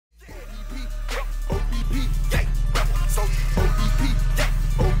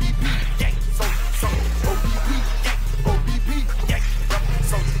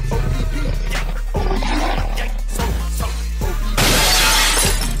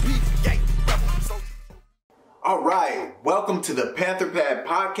All right, welcome to the Panther Pad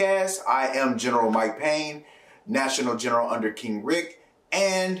Podcast. I am General Mike Payne, National General under King Rick,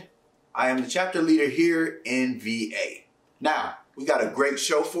 and I am the chapter leader here in VA. Now, we got a great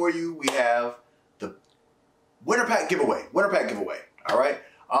show for you. We have the Winter Pack giveaway. All right.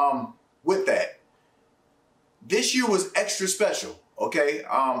 With that, this year was extra special. Okay.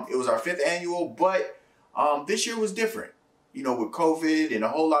 It was our 5th annual, but this year was different. You know, with COVID and a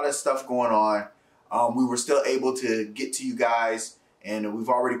whole lot of stuff going on. We were still able to get to you guys, and we've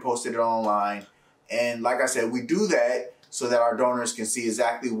already posted it online. And like I said, we do that so that our donors can see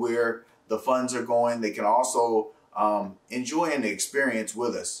exactly where the funds are going. They can also enjoy the experience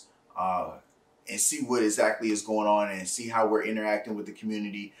with us and see what exactly is going on and see how we're interacting with the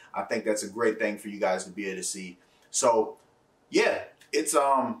community. I think that's a great thing for you guys to be able to see. So yeah, it's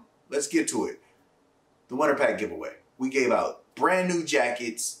let's get to it. The Winter Pack giveaway. We gave out brand new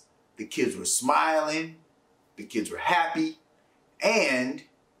jackets. The kids were smiling, the kids were happy, and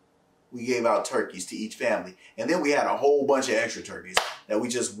we gave out turkeys to each family. And then we had a whole bunch of extra turkeys that we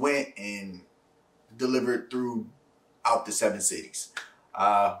just went and delivered throughout the 7 cities.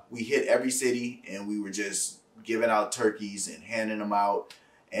 We hit every city, and we were just giving out turkeys and handing them out.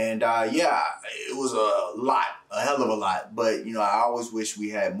 And yeah, it was a hell of a lot. But, you know, I always wish we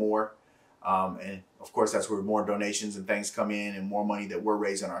had more. And of course, that's where more donations and things come in and more money that we're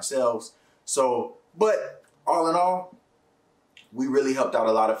raising ourselves. So, but all in all, we really helped out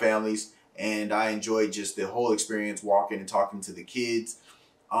a lot of families, and I enjoyed just the whole experience walking and talking to the kids.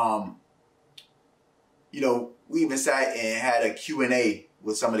 You know, we even sat and had a Q&A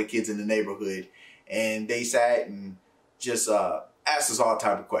with some of the kids in the neighborhood, and they sat and just asked us all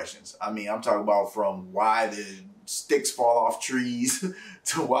type of questions. I mean, I'm talking about from why the sticks fall off trees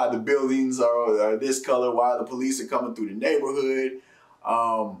to why the buildings are this color, why the police are coming through the neighborhood,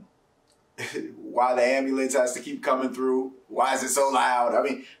 why the ambulance has to keep coming through, why is it so loud? I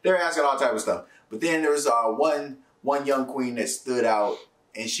mean, they're asking all type of stuff. But then there was one young queen that stood out,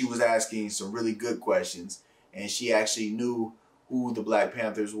 and she was asking some really good questions, and she actually knew who the Black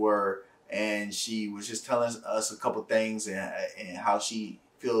Panthers were, and she was just telling us a couple things and how she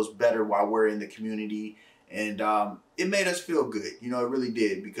feels better while we're in the community. And it made us feel good. You know, it really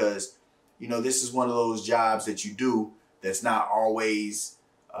did, because, you know, this is one of those jobs that you do that's not always,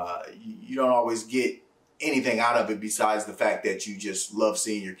 you don't always get anything out of it besides the fact that you just love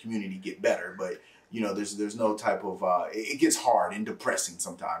seeing your community get better. But, you know, there's no type of, it gets hard and depressing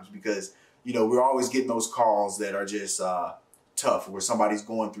sometimes because, you know, we're always getting those calls that are just tough, where somebody's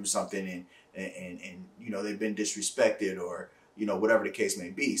going through something and you know, they've been disrespected or, you know, whatever the case may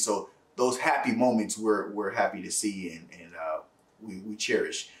be. So those happy moments we're happy to see and we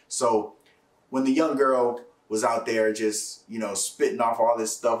cherish. So when the young girl was out there just, you know, spitting off all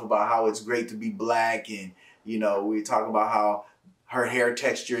this stuff about how it's great to be Black, and, you know, we talk about how her hair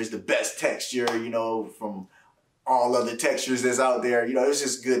texture is the best texture, you know, from all other textures that's out there. You know, it was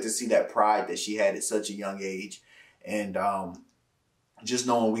just good to see that pride that she had at such a young age. And just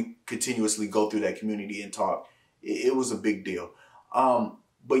knowing we continuously go through that community and talk, it was a big deal.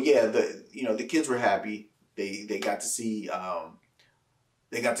 But yeah, the kids were happy. They got to see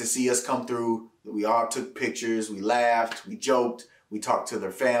us come through. We all took pictures. We laughed. We joked. We talked to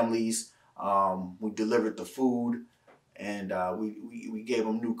their families. We delivered the food, and we gave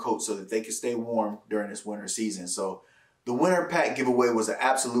them new coats so that they could stay warm during this winter season. So the Winter Pack giveaway was an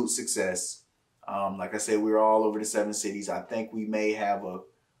absolute success. Like I said, we were all over the 7 cities. I think we may have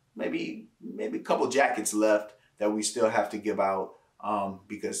maybe a couple jackets left that we still have to give out.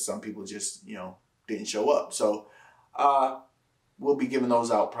 Because some people just, you know, didn't show up. So we'll be giving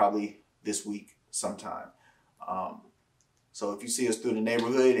those out probably this week sometime. So if you see us through the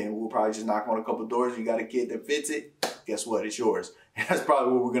neighborhood, and we'll probably just knock on a couple doors, you got a kid that fits it, guess what? It's yours. And that's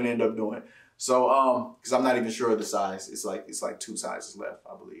probably what we're going to end up doing. So because I'm not even sure of the size. It's like 2 sizes left,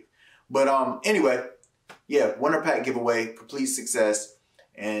 I believe. But anyway, yeah, Winter Pack giveaway, complete success.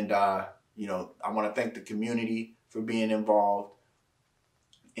 And, you know, I want to thank the community for being involved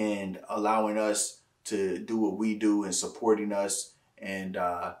and allowing us to do what we do and supporting us. And,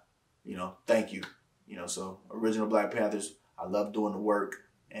 you know, thank you. You know, so Original Black Panthers, I love doing the work,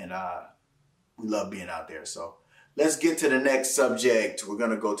 and we love being out there. So let's get to the next subject. We're going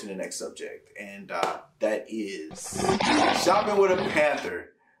to go to the next subject, and that is Shopping with a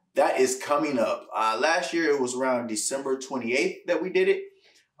Panther. That is coming up. Last year, it was around December 28th that we did it.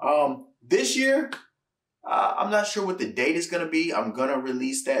 This year, I'm not sure what the date is going to be. I'm going to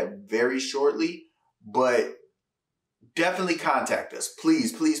release that very shortly, but definitely contact us.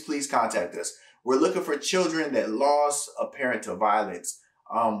 Please, please, please contact us. We're looking for children that lost a parent to violence.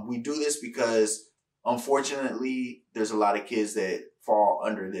 We do this because unfortunately, there's a lot of kids that fall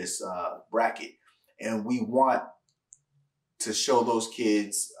under this bracket. And we want to show those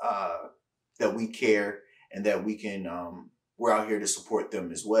kids that we care and that we can, we're out here to support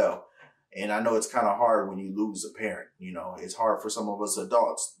them as well. And I know it's kind of hard when you lose a parent. You know, it's hard for some of us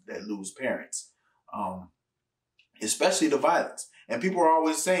adults that lose parents, especially the violence. And people are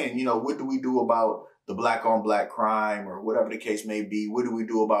always saying, you know, what do we do about the black on black crime or whatever the case may be? What do we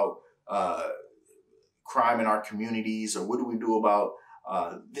do about crime in our communities? Or what do we do about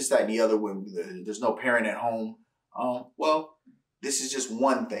this, that, and the other when there's no parent at home? Well, this is just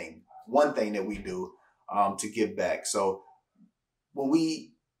one thing that we do to give back. So when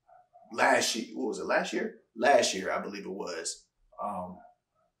we last year, what was it, last year? Last year, I believe it was,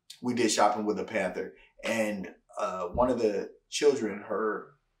 we did Shopping with a Panther. And one of the children,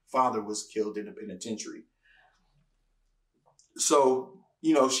 her father was killed in a penitentiary. So,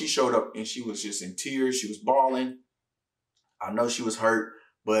 you know, she showed up and she was just in tears. She was bawling. I know she was hurt,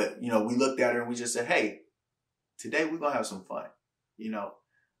 but, you know, we looked at her and we just said, hey, today we're going to have some fun. You know,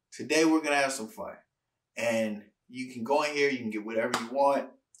 today we're going to have some fun. And you can go in here, you can get whatever you want.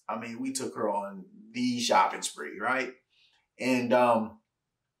 I mean, we took her on the shopping spree, right? And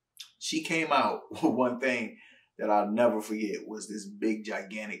she came out with one thing that I'll never forget was this big,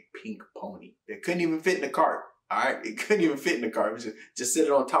 gigantic pink pony that couldn't even fit in the cart. All right, it couldn't even fit in the cart. It was just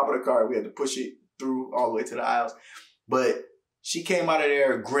sitting on top of the cart. We had to push it through all the way to the aisles. But she came out of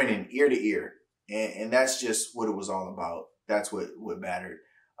there grinning ear to ear. And that's just what it was all about. That's what mattered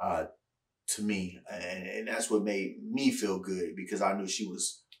to me. And that's what made me feel good because I knew she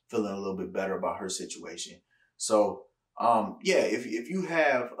was feeling a little bit better about her situation. So, yeah, if you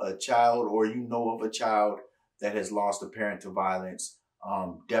have a child or you know of a child that has lost a parent to violence,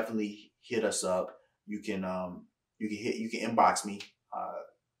 definitely hit us up. You can inbox me,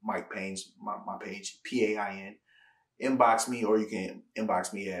 Mike Payne's my page, PAIN. Inbox me, or you can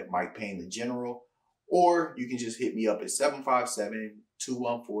inbox me at Mike Payne the General, or you can just hit me up at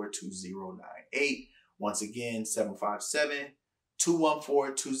 757-214-2098. Once again,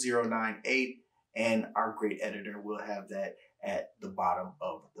 757-214-2098, and our great editor will have that at the bottom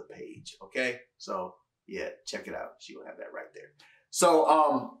of the page. Okay, so yeah, check it out. She will have that right there.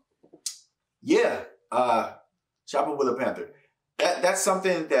 So yeah, Shopping with a Panther. That's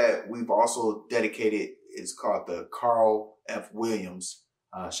something that we've also dedicated. It's called the Carl F. Williams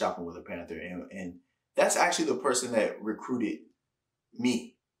Shopping with a Panther. And that's actually the person that recruited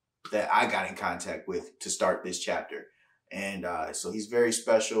me, that I got in contact with to start this chapter. And so he's very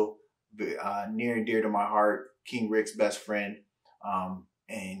special, near and dear to my heart, King Rick's best friend.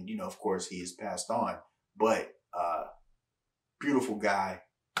 And, you know, of course, he has passed on. But beautiful guy,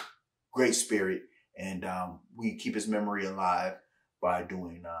 great spirit. And we keep his memory alive by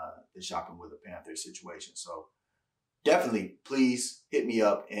doing the Shopping with a Panther situation. So definitely, please hit me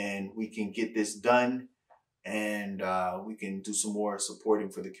up and we can get this done, and we can do some more supporting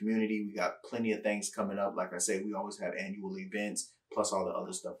for the community. We got plenty of things coming up. Like I say, we always have annual events, plus all the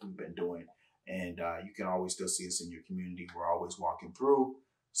other stuff we've been doing. And you can always still see us in your community. We're always walking through.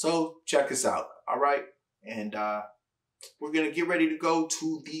 So check us out. All right. And we're going to get ready to go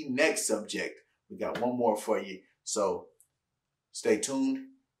to the next subject. We got one more for you. So stay tuned.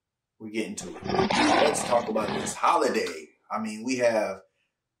 We're getting to it. Let's talk about this holiday. I mean, we have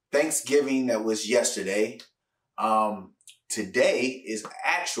Thanksgiving that was yesterday. Today is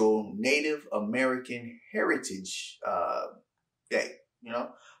actual Native American Heritage Day, you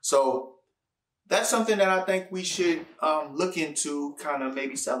know? So that's something that I think we should look into, kind of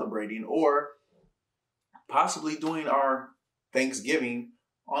maybe celebrating or possibly doing our Thanksgiving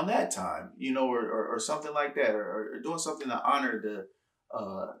on that time, you know, or something like that, or doing something to honor the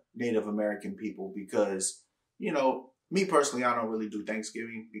Native American people, because, you know, me personally, I don't really do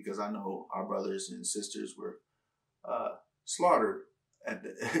Thanksgiving because I know our brothers and sisters were slaughtered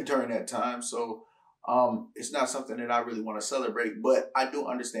during that time. So it's not something that I really want to celebrate, but I do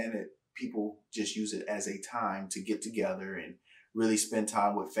understand that people just use it as a time to get together and really spend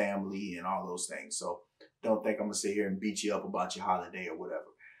time with family and all those things. So don't think I'm going to sit here and beat you up about your holiday or whatever.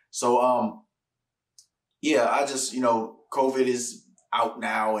 So, yeah, I just, you know, COVID is out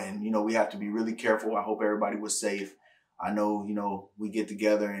now and, you know, we have to be really careful. I hope everybody was safe. I know, you know, we get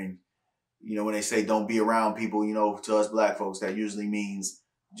together and, you know, when they say don't be around people, you know, to us black folks, that usually means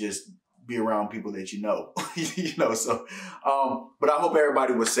just be around people that you know, you know, so, but I hope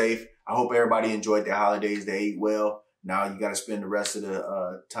everybody was safe. I hope everybody enjoyed their holidays. They ate well. Now you got to spend the rest of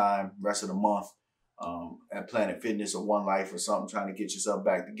the rest of the month at Planet Fitness or One Life or something, trying to get yourself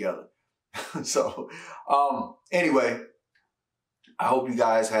back together. So, anyway, I hope you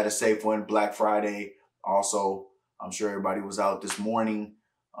guys had a safe one. Black Friday. Also, I'm sure everybody was out this morning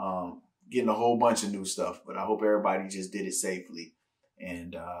getting a whole bunch of new stuff, but I hope everybody just did it safely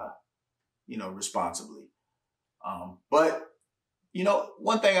and, responsibly. But,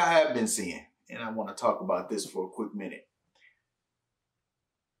 one thing I have been seeing, and I want to talk about this for a quick minute.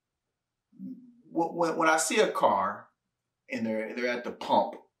 When I see a car and they're at the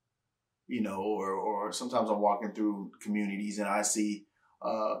pump, or sometimes I'm walking through communities and I see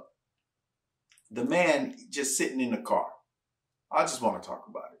the man just sitting in the car. I just want to talk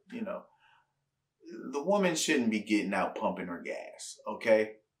about it. The woman shouldn't be getting out pumping her gas,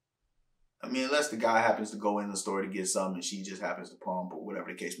 okay? I mean, unless the guy happens to go in the store to get something and she just happens to pump or whatever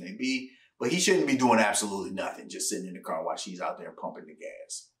the case may be. But he shouldn't be doing absolutely nothing, just sitting in the car while she's out there pumping the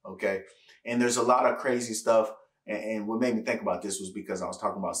gas, okay? And there's a lot of crazy stuff. And what made me think about this was because I was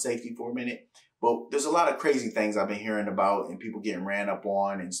talking about safety for a minute. But there's a lot of crazy things I've been hearing about and people getting ran up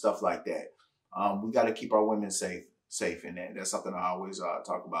on and stuff like that. We got to keep our women safe, and that's something I always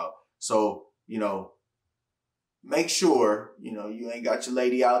talk about. So, make sure, you ain't got your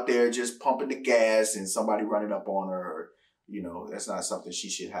lady out there just pumping the gas and somebody running up on her. That's not something she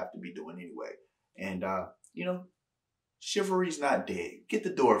should have to be doing anyway. And, chivalry's not dead. Get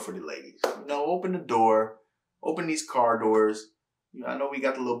the door for the ladies. Open the door. Open these car doors. I know we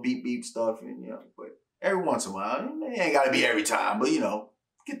got the little beep beep stuff, and but every once in a while, it ain't got to be every time. But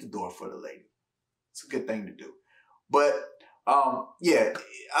get the door for the lady. It's a good thing to do. But yeah,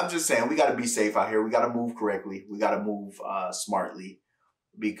 I'm just saying we got to be safe out here. We got to move correctly. We got to move smartly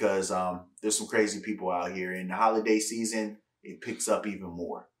because there's some crazy people out here. In the holiday season, it picks up even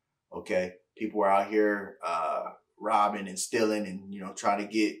more. Okay, people are out here robbing and stealing, and trying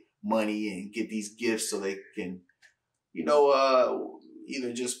to get money and get these gifts so they can,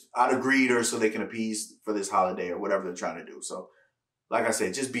 either just out of greed or so they can appease for this holiday or whatever they're trying to do. So, like I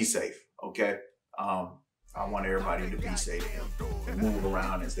said, just be safe, okay? I want everybody to be safe and move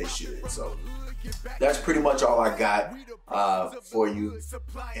around as they should. So that's pretty much all I got for you.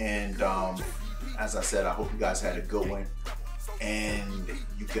 And as I said, I hope you guys had a good one. And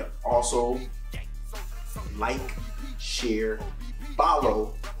you can also like, share,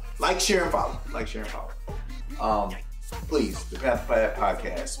 follow. Like, share, and follow. Please, the Panther Pad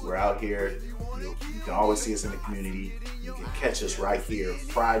Podcast. We're out here. You can always see us in the community. You can catch us right here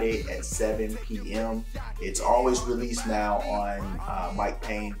Friday at 7 p.m. It's always released now on Mike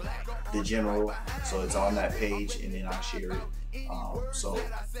Payne, the General. So it's on that page, and then I share it. So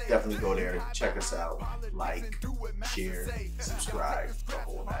definitely go there, check us out, like, share, subscribe, the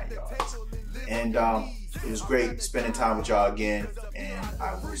whole 9 yards. And it was great spending time with y'all again, and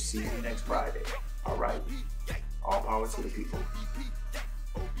I will see you next Friday. All right. All power to the people.